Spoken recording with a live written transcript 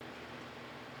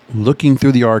looking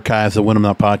through the archives of When I'm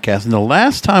Not Podcast, and the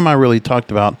last time I really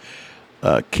talked about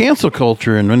cancel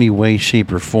culture in any way,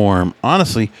 shape, or form,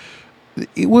 honestly,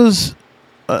 it was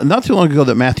not too long ago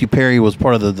that Matthew Perry was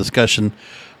part of the discussion,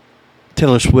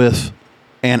 Taylor Swift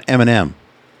and Eminem,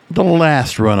 the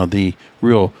last run of the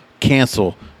real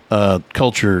cancel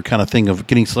culture kind of thing of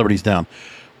getting celebrities down.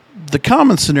 The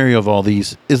common scenario of all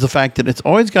these is the fact that it's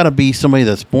always got to be somebody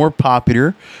that's more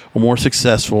popular or more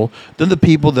successful than the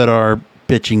people that are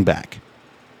bitching back.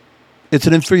 It's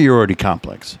an inferiority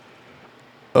complex.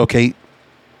 Okay.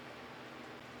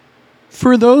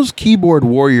 For those keyboard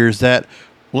warriors that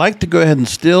like to go ahead and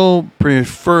still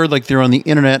prefer like they're on the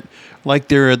internet, like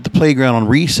they're at the playground on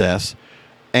recess,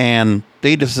 and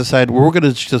they just decide, well, we're going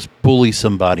to just bully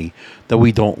somebody that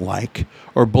we don't like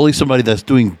or bully somebody that's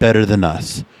doing better than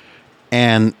us.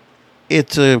 And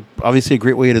it's obviously a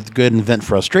great way to go ahead and vent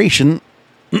frustration.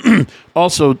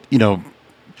 Also,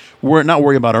 we're not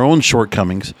worried about our own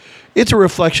shortcomings. It's a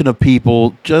reflection of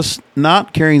people just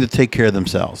not caring to take care of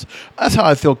themselves. That's how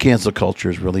I feel cancel culture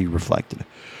is really reflected.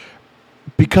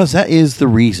 Because that is the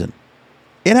reason.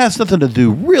 It has nothing to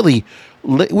do, really.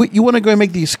 You want to go and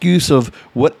make the excuse of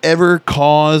whatever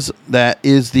cause that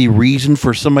is the reason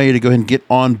for somebody to go ahead and get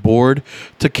on board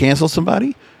to cancel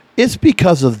somebody? It's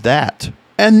because of that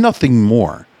and nothing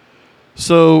more.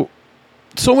 So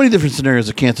many different scenarios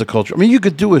of cancel culture. I mean, you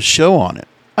could do a show on it.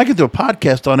 I could do a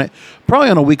podcast on it, probably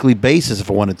on a weekly basis if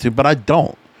I wanted to, but I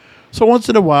don't. So once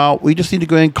in a while, we just need to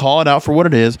go ahead and call it out for what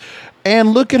it is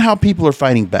and look at how people are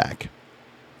fighting back.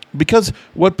 Because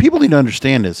what people need to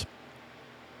understand is,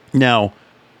 now,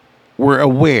 we're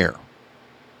aware.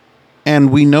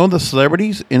 And we know the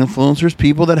celebrities, influencers,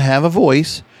 people that have a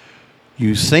voice.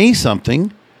 You say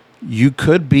something, you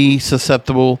could be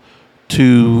susceptible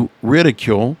to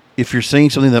ridicule if you're saying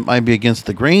something that might be against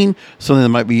the grain, something that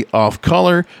might be off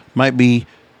color, might be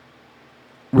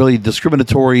really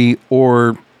discriminatory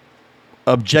or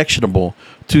objectionable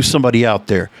to somebody out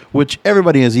there, which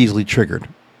everybody is easily triggered.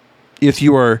 If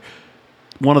you are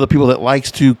one of the people that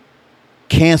likes to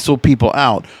cancel people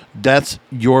out, that's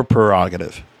your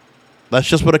prerogative. That's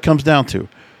just what it comes down to.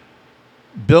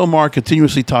 Bill Maher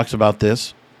continuously talks about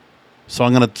this, so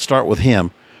I'm going to start with him.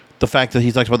 The fact that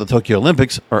he talks about the Tokyo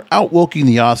Olympics are outwoking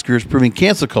the Oscars, proving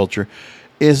cancel culture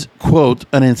is, quote,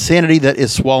 an insanity that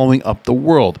is swallowing up the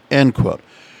world, end quote.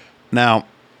 Now,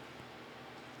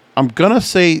 I'm going to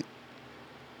say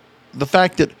the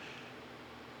fact that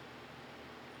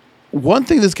one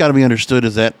thing that's got to be understood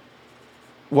is that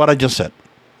what I just said,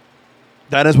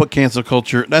 that is what cancel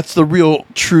culture, that's the real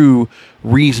true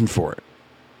reason for it.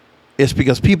 It's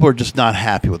because people are just not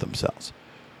happy with themselves.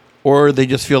 Or they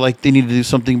just feel like they need to do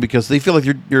something because they feel like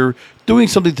you're doing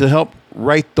something to help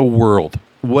right the world,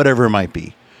 whatever it might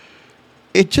be.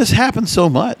 It just happens so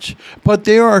much. But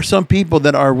there are some people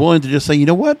that are willing to just say, you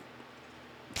know what?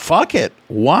 Fuck it.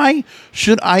 Why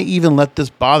should I even let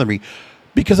this bother me?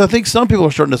 Because I think some people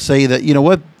are starting to say that, you know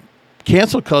what?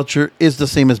 Cancel culture is the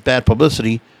same as bad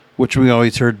publicity, which we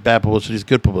always heard bad publicity is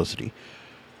good publicity.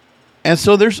 And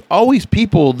so there's always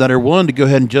people that are willing to go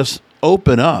ahead and just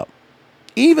open up,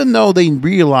 even though they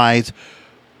realize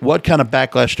what kind of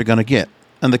backlash they're going to get.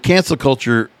 And the cancel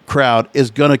culture crowd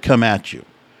is going to come at you.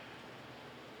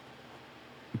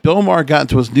 Bill Maher got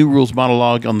into his New Rules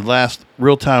monologue on the last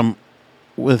Real Time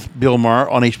with Bill Maher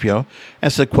on HBO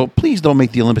and said, quote, please don't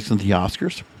make the Olympics into the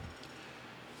Oscars.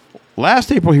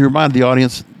 Last April, he reminded the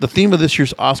audience the theme of this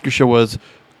year's Oscar show was,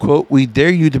 quote, we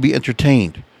dare you to be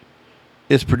entertained.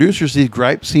 Its producers, Steve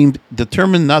Gripe, seemed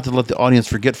determined not to let the audience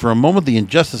forget for a moment the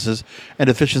injustices and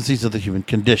deficiencies of the human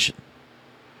condition.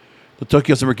 The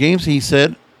Tokyo Summer Games, he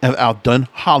said, have outdone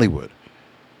Hollywood.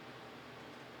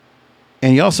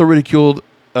 And he also ridiculed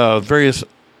various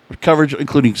coverage,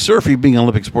 including surfing being an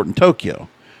Olympic sport in Tokyo.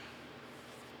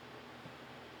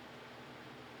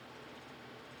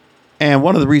 And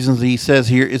one of the reasons he says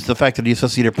here is the fact that the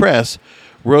Associated Press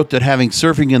wrote that having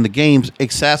surfing in the games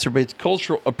exacerbates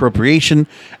cultural appropriation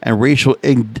and racial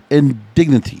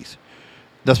indignities.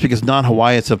 That's because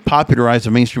non-Hawaiians have popularized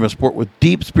the mainstream of sport with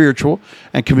deep spiritual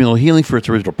and communal healing for its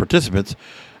original participants.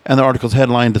 And the article's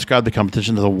headline described the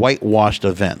competition as a whitewashed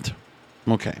event.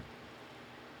 Okay.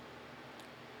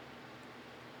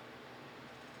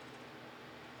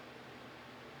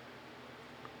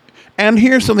 And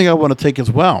here's something I want to take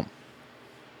as well,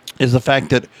 is the fact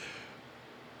that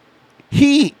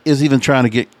he is even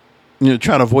trying to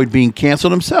avoid being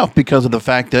canceled himself because of the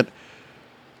fact that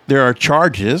there are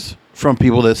charges from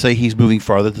people that say he's moving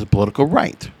farther to the political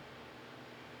right.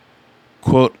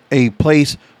 Quote, a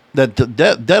place that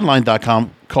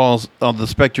Deadline.com calls the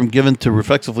spectrum given to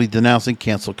reflexively denouncing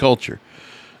cancel culture.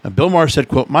 And Bill Maher said,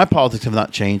 quote, "My politics have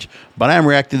not changed, but I am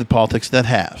reacting to politics that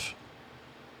have."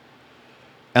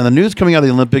 And the news coming out of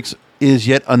the Olympics is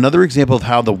yet another example of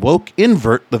how the woke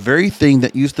invert the very thing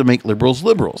that used to make liberals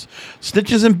liberals.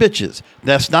 Snitches and bitches.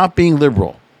 That's not being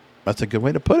liberal. That's a good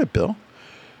way to put it, Bill.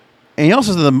 And he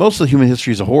also said that most of human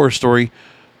history is a horror story,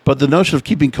 but the notion of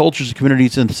keeping cultures and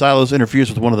communities in silos interferes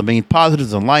with one of the main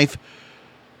positives in life,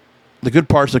 the good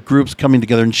parts of groups coming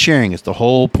together and sharing. It's the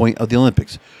whole point of the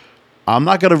Olympics. I'm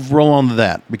not going to roll on to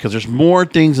that because there's more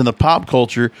things in the pop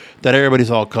culture that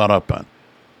everybody's all caught up on.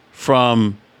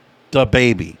 From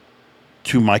DaBaby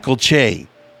to Michael Che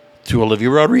to Olivia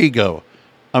Rodrigo.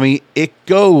 I mean, it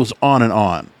goes on and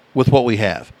on with what we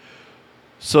have.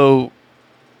 So,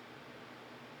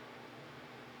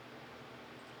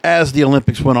 as the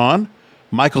Olympics went on,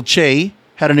 Michael Che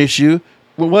had an issue.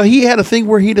 Well, he had a thing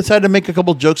where he decided to make a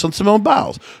couple jokes on Simone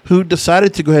Biles, who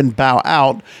decided to go ahead and bow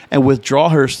out and withdraw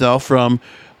herself from,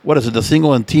 the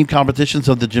single and team competitions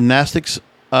of the gymnastics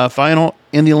final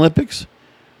in the Olympics.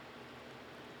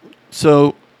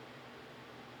 So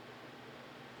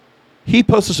he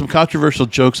posted some controversial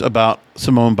jokes about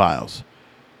Simone Biles.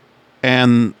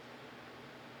 And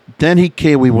then he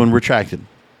came, we one retracted.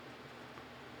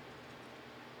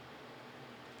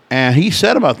 And he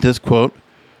said about this, quote,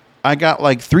 "I got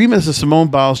like 3 minutes of Simone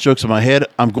Biles jokes in my head.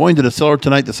 I'm going to the cellar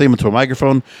tonight to say them into a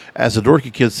microphone. As the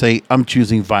dorky kids say, I'm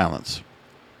choosing violence."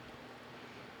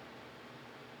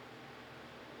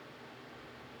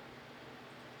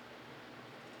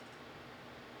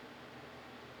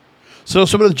 So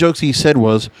some of the jokes he said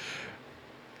was,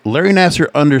 Larry Nassar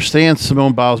understands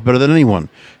Simone Biles better than anyone.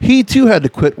 He too had to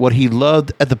quit what he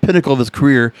loved at the pinnacle of his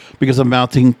career because of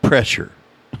mounting pressure.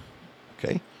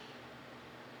 Okay.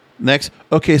 Next.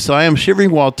 Okay, so I am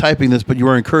shivering while typing this, but you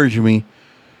are encouraging me.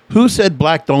 Who said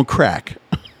black don't crack?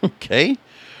 Okay.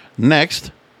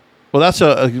 Next. Well, that's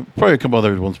probably a couple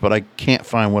other ones, but I can't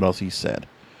find what else he said.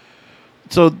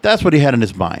 So that's what he had in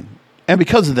his mind. And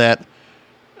because of that,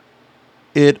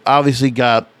 it obviously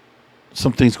got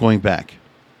some things going back.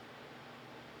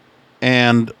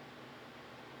 And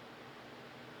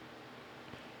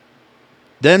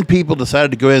then people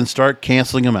decided to go ahead and start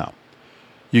canceling him out.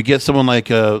 You get someone like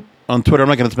on Twitter, I'm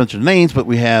not going to mention names, but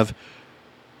we have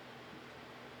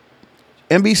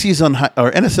NBC's on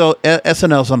or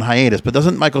SNL's on hiatus, but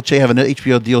doesn't Michael Che have an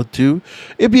HBO deal too?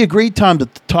 It'd be a great time to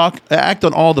act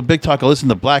on all the big talk, listen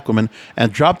to black women,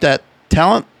 and drop that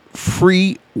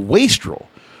talent-free wastrel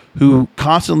who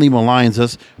constantly maligns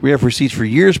us. We have receipts for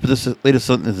years, but this latest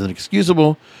sentence is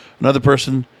inexcusable. Another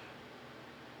person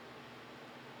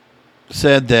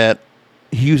said that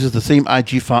he uses the same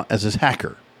IG font as his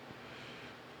hacker.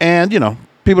 And,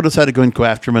 people decided to go and go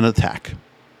after him and attack.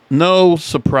 No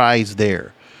surprise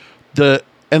there.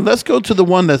 And let's go to the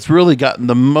one that's really gotten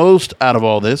the most out of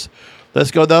all this. Let's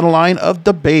go down the line of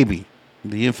DaBaby,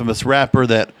 the infamous rapper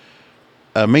that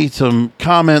made some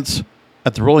comments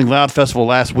at the Rolling Loud Festival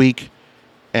last week,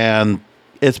 and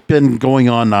it's been going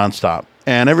on nonstop.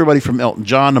 And everybody from Elton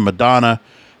John to Madonna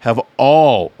have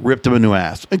all ripped him a new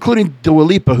ass, including Dua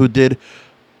Lipa, who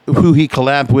he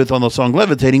collabed with on the song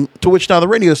Levitating, to which now the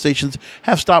radio stations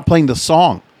have stopped playing the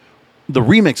song, the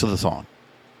remix of the song.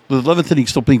 The Levitating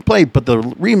is still being played, but the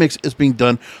remix is being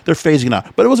done. They're phasing it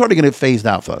out. But it was already going to get phased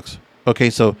out, folks. Okay,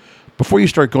 so before you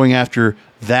start going after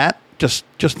that, just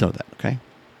know that, okay?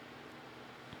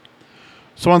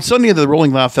 So on Sunday at the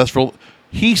Rolling Loud Festival,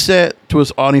 he said to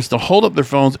his audience to hold up their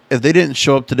phones if they didn't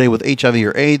show up today with HIV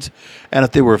or AIDS, and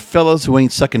if they were fellas who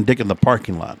ain't sucking dick in the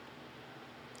parking lot.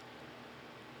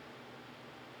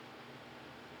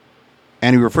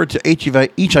 And he referred to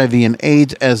HIV and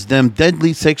AIDS as them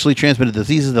deadly sexually transmitted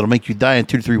diseases that'll make you die in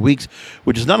 2 to 3 weeks,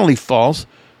 which is not only false.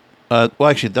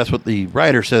 Actually, that's what the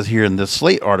writer says here in this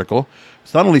Slate article.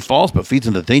 It's not only false, but feeds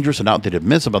into dangerous and outdated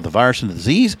myths about the virus and the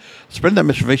disease. Spreading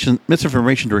that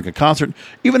misinformation during a concert,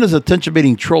 even as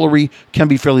attention-baiting trollery, can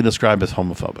be fairly described as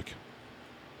homophobic.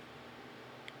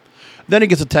 Then he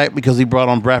gets attacked because he brought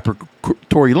on rapper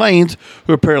Tory Lanez,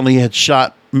 who apparently had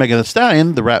shot Megan Thee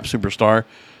Stallion, the rap superstar,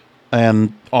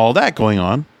 and all that going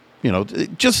on.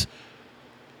 Just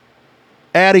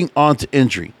adding on to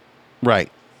injury.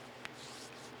 Right.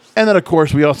 And then, of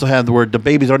course, we also have the word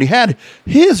DaBaby's already had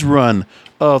his run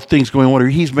of things going on where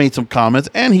he's made some comments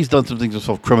and he's done some things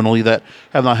himself criminally that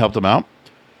have not helped him out.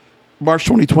 March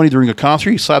 2020, during a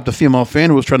concert, he slapped a female fan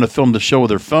who was trying to film the show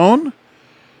with her phone.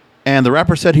 And the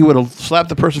rapper said he would have slapped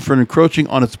the person for encroaching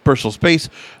on its personal space,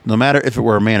 no matter if it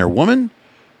were a man or woman.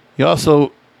 He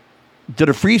also did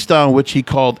a freestyle in which he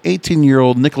called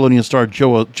 18-year-old Nickelodeon star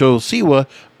Joe Siwa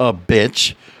a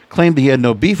bitch, claimed he had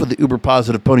no beef with the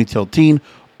uber-positive ponytail teen,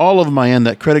 all over my end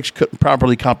that critics couldn't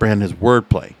properly comprehend his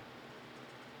wordplay.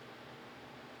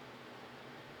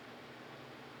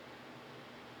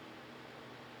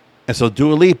 And so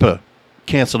Dua Lipa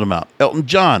canceled him out. Elton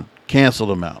John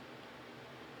canceled him out.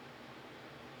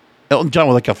 Elton John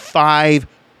with like a 5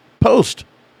 post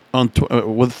on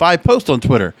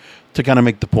Twitter to kind of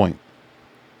make the point.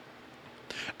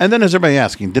 And then, as everybody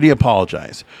asking, did he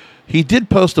apologize? He did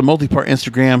post a multi-part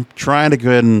Instagram trying to go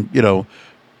ahead and,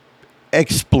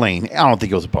 explain. I don't think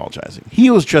he was apologizing. He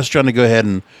was just trying to go ahead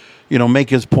and, make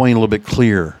his point a little bit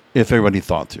clearer if everybody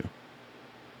thought to.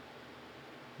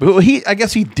 But I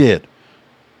guess he did.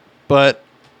 But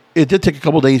it did take a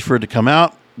couple days for it to come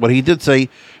out. But he did say,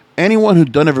 anyone who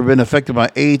done ever been affected by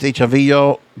AIDS, HIV,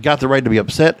 y'all got the right to be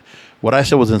upset. What I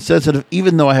said was insensitive,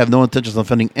 even though I have no intentions of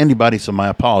offending anybody, so my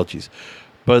apologies.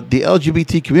 But the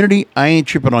LGBT community, I ain't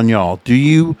tripping on y'all.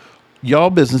 Y'all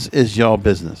business is y'all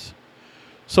business.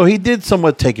 So he did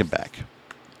somewhat take it back.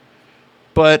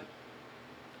 But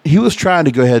he was trying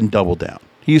to go ahead and double down.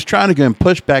 He was trying to go and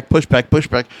push back.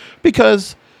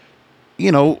 Because,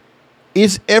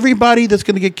 is everybody that's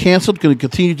going to get canceled going to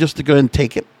continue just to go ahead and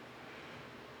take it?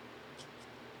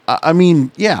 I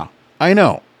mean, yeah, I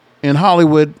know. In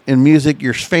Hollywood, in music,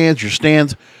 your fans, your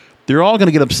stans, they're all going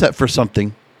to get upset for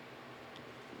something.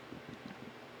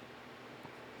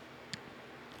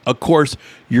 Of course,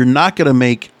 you're not going to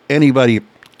make everybody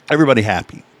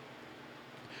happy.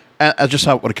 And that's just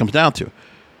what it comes down to.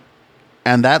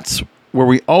 And that's where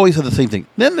we always have the same thing.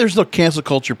 Then there's the cancel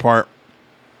culture part,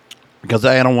 because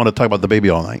I don't want to talk about the baby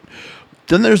all night.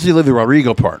 Then there's the Olivia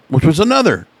Rodrigo part, which was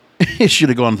another issue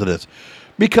to go into this.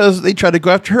 Because they tried to go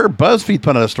after her. BuzzFeed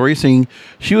put out a story saying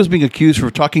she was being accused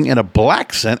for talking in a black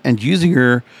accent and using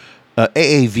her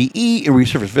AAVE in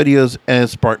resurfaced videos, and it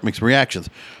sparked mixed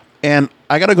reactions. And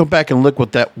I got to go back and look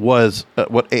what that was,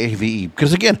 what AAVE.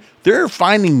 Because, again, they're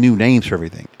finding new names for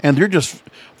everything. And they're just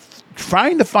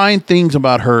trying to find things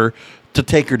about her to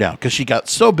take her down. Because she got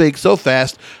so big, so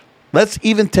fast. Let's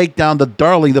even take down the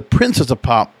darling, the princess of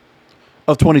pop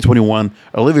of 2021,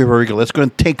 Olivia Rodrigo. Let's go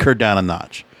and take her down a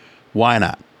notch. Why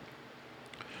not?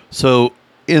 So,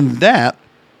 in that,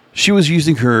 she was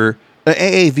using her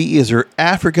AAVE as her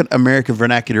African American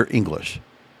Vernacular English.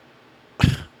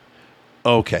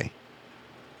 Okay.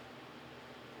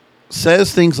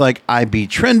 Says things like, I be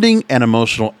trending and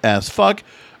emotional as fuck,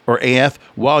 or AF,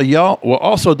 while y'all will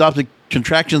also adopting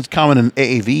contractions common in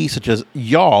AAVE, such as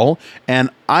y'all and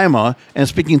I'ma, and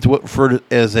speaking to what referred to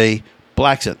as a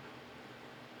black accent.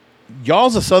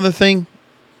 Y'all's a southern thing.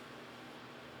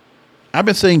 I've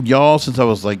been saying y'all since I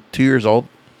was like 2 years old.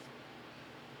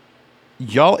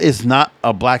 Y'all is not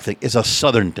a black thing. It's a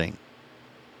southern thing.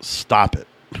 Stop it.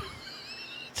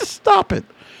 Stop it.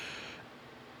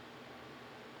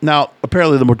 Now,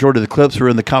 apparently the majority of the clips were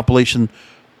in the compilation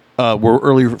were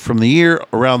earlier from the year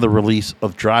around the release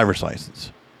of driver's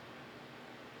license.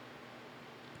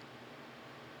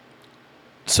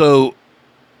 So,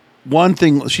 one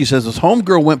thing she says is,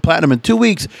 Homegirl went platinum in 2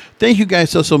 weeks. Thank you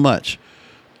guys so much.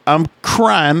 I'm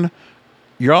crying.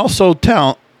 You're all so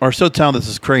talented. This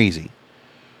is crazy.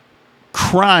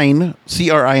 Crying,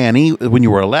 CRINE, when you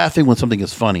were laughing when something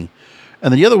is funny.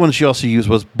 And then the other one she also used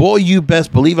was, boy, you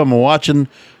best believe I'm watching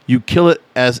you kill it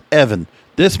as Evan.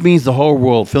 This means the whole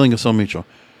world. Feeling is so mutual.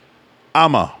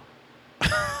 The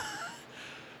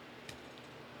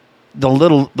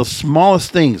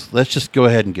smallest things. Let's just go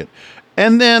ahead and get.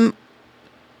 And then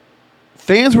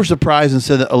fans were surprised and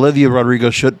said that Olivia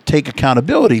Rodrigo should take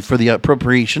accountability for the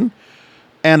appropriation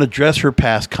and address her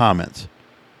past comments.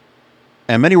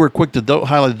 And many were quick to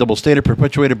highlight the double standard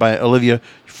perpetuated by Olivia,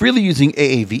 freely using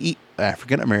AAVE,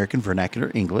 African American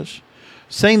Vernacular English,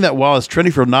 saying that while it's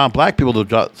trendy for non-black people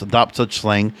to adopt such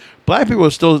slang, black people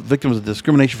are still victims of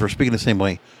discrimination for speaking the same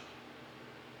way.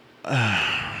 Man,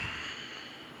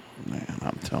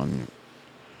 I'm telling you.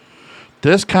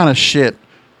 This kind of shit,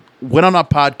 when I'm not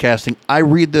podcasting, I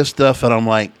read this stuff and I'm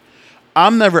like,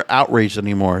 I'm never outraged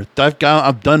anymore.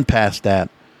 I've done past that.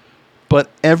 But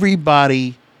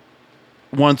everybody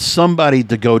wants somebody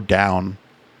to go down.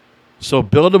 So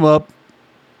build them up,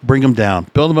 bring them down.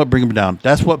 Build them up, bring them down.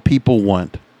 That's what people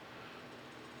want.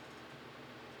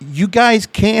 You guys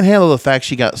can't handle the fact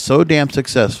she got so damn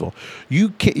successful.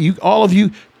 All of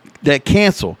you that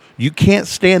cancel, you can't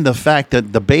stand the fact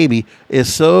that the baby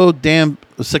is so damn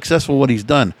successful what he's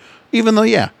done. Even though,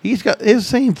 yeah, he's got his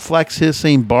same flex, his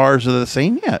same bars are the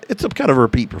same. Yeah, it's a kind of a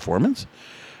repeat performance.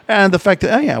 And the fact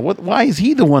that, why is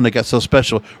he the one that got so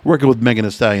special working with Megan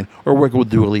Thee Stallion or working with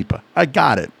Dua Lipa? I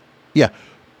got it. Yeah,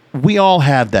 we all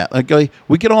have that. Okay,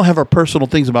 we can all have our personal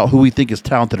things about who we think is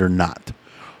talented or not.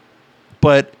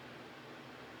 But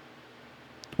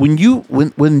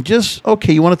when just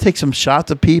okay, you want to take some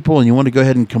shots at people and you want to go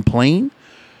ahead and complain,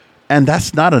 and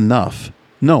that's not enough.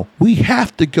 No, we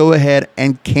have to go ahead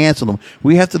and cancel them.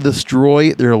 We have to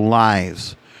destroy their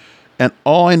lives. And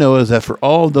all I know is that for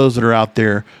all of those that are out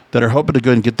there that are hoping to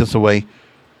go and get this away,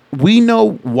 we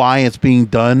know why it's being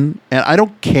done, and I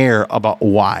don't care about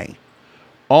why.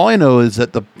 All I know is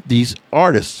that these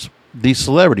artists, these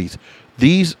celebrities,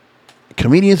 these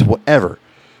comedians, whatever,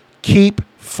 keep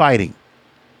fighting.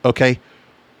 Okay?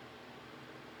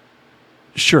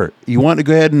 Sure, you want to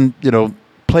go ahead and,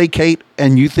 placate,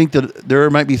 and you think that there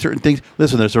might be certain things.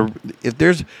 Listen,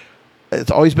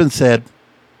 it's always been said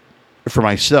for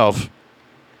myself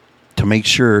to make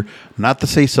sure not to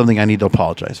say something I need to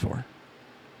apologize for.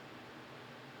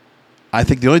 I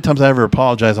think the only times I ever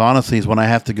apologize, honestly, is when I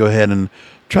have to go ahead and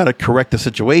try to correct the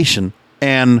situation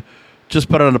and just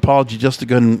put out an apology just to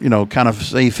go and, kind of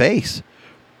save face,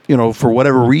 for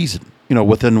whatever reason,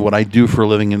 within what I do for a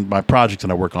living and my projects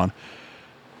that I work on.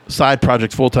 Side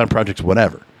projects, full-time projects,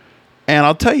 whatever. And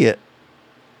I'll tell you,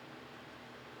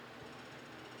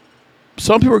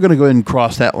 some people are going to go ahead and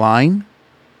cross that line,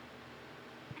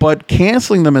 but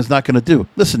canceling them is not going to do.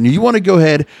 Listen, you want to go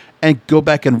ahead and go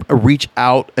back and reach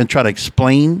out and try to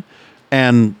explain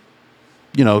and,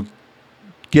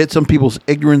 get some people's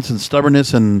ignorance and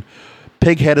stubbornness and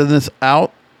pig-headedness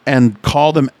out and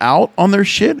call them out on their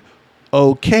shit,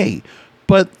 okay.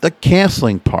 But the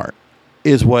canceling part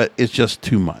is what is just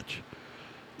too much.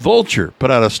 Vulture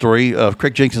put out a story of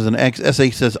Craig Jenkins and SA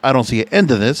says, I don't see an end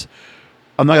to this.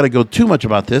 I'm not going to go too much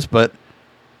about this, but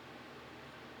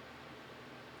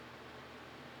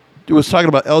it was talking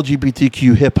about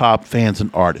LGBTQ hip-hop fans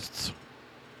and artists.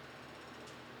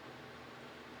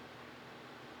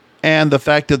 And the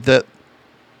fact that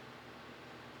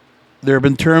there have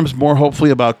been terms more hopefully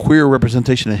about queer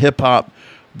representation in hip-hop,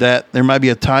 that there might be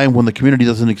a time when the community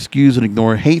doesn't excuse and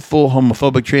ignore hateful,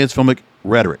 homophobic, transphobic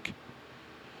rhetoric.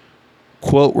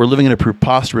 Quote, we're living in a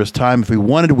preposterous time. If we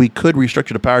wanted, we could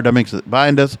restructure the power dynamics that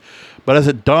bind us. But as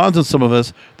it dawns on some of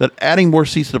us that adding more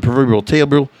seats to the proverbial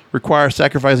table requires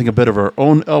sacrificing a bit of our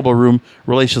own elbow room,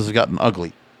 relations have gotten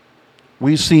ugly.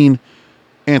 We've seen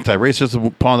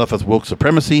anti-racism pawned off as woke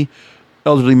supremacy.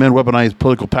 Elderly men weaponize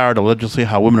political power to legislate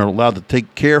how women are allowed to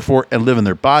take care for and live in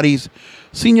their bodies.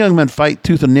 Seen young men fight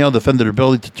tooth and nail to defend their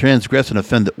ability to transgress and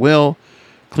offend at will,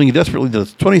 clinging desperately to the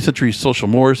 20th century social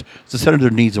mores to center their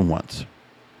needs and wants.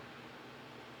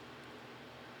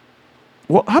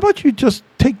 Well, how about you just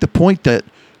take the point that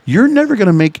you're never going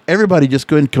to make everybody just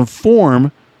go and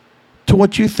conform to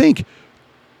what you think?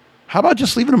 How about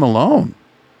just leaving them alone?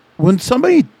 When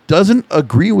somebody doesn't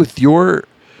agree with your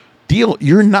deal,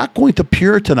 you're not going to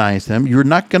puritanize them. You're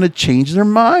not going to change their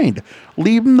mind.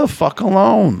 Leave them the fuck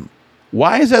alone.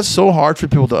 Why is that so hard for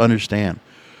people to understand?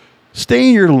 Stay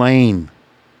in your lane,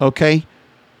 okay?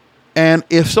 And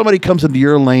if somebody comes into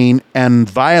your lane and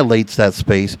violates that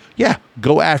space, yeah,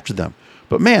 go after them.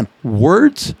 But man,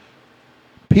 words,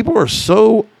 people are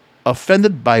so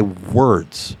offended by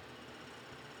words.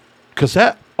 Because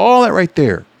all that right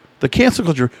there, the cancel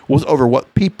culture was over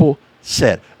what people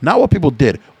said, not what people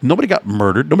did. Nobody got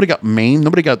murdered. Nobody got maimed.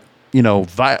 Nobody got,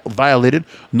 violated.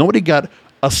 Nobody got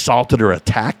assaulted or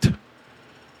attacked.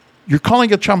 You're calling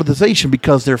it traumatization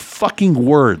because they're fucking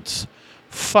words.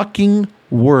 Fucking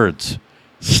words.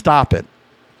 Stop it.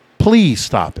 Please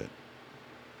stop it.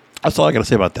 That's all I got to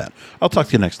say about that. I'll talk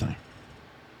to you next time.